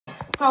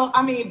So,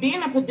 I mean,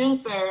 being a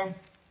producer,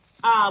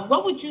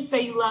 what would you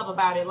say you love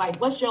about it?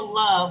 Like, what's your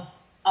love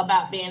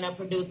about being a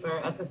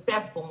producer, a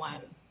successful one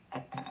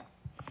at that?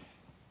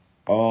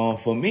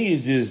 For me,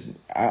 it's just,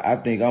 I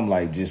think I'm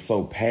like just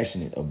so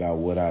passionate about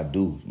what I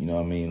do. You know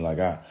what I mean? Like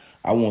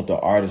I want the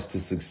artist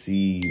to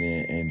succeed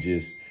and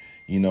just,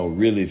 you know,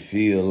 really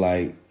feel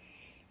like,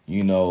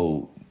 you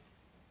know,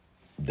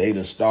 they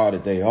the star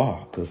that they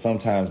are, because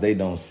sometimes they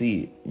don't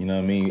see it. You know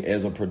what I mean?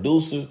 As a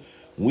producer,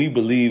 we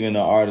believe in the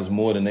artist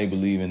more than they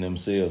believe in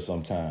themselves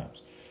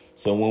sometimes.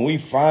 So when we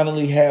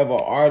finally have an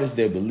artist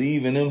that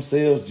believe in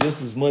themselves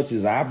just as much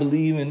as I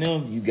believe in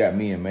them, you got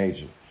me and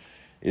Major.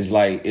 It's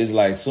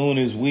like soon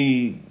as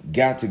we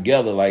got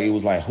together, like it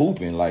was like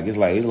hooping. Like it's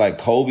like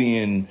Kobe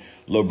and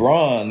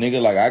LeBron,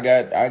 nigga. Like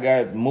I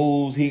got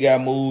moves, he got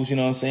moves, you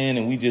know what I'm saying?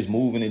 And we just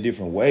moving in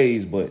different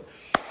ways, but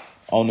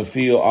on the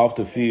field, off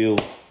the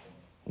field,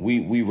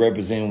 we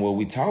represent what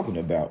we talking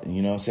about,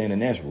 you know what I'm saying?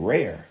 And that's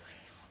rare.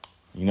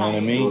 You know what I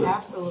mean?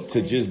 Absolutely.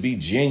 To just be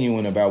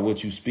genuine about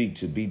what you speak,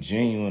 to be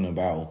genuine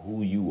about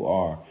who you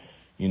are,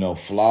 you know,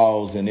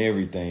 flaws and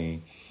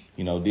everything.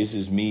 You know, this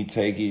is me,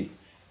 take it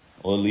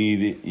or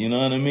leave it. You know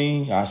what I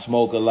mean? I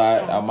smoke a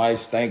lot. I might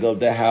stank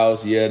up the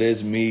house. Yeah,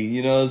 that's me.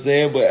 You know what I'm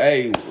saying? But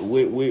hey,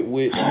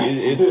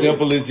 it's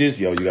simple as just,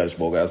 yo, you got to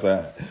smoke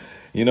outside.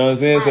 You know what I'm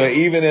saying? So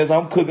even as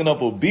I'm cooking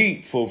up a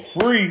beat for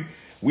free,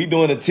 we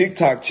doing a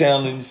TikTok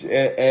challenge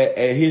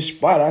at his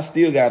spot, I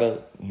still got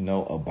to, you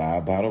know,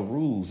 abide by the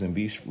rules and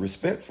be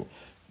respectful.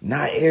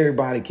 Not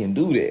everybody can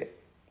do that.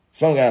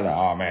 Some guys like,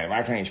 oh, man,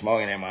 I can't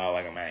smoke in that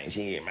motherfucker, man.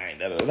 Shit, man,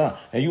 da-da-da.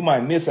 And you might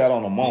miss out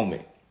on a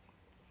moment.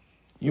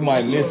 You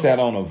might miss out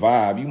on a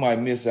vibe. You might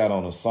miss out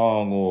on a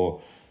song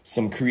or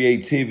some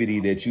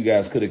creativity that you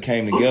guys could have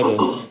came together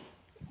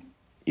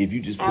if you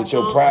just put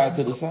your pride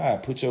to the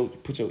side, put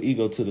your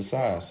ego to the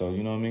side. So,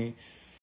 you know what I mean?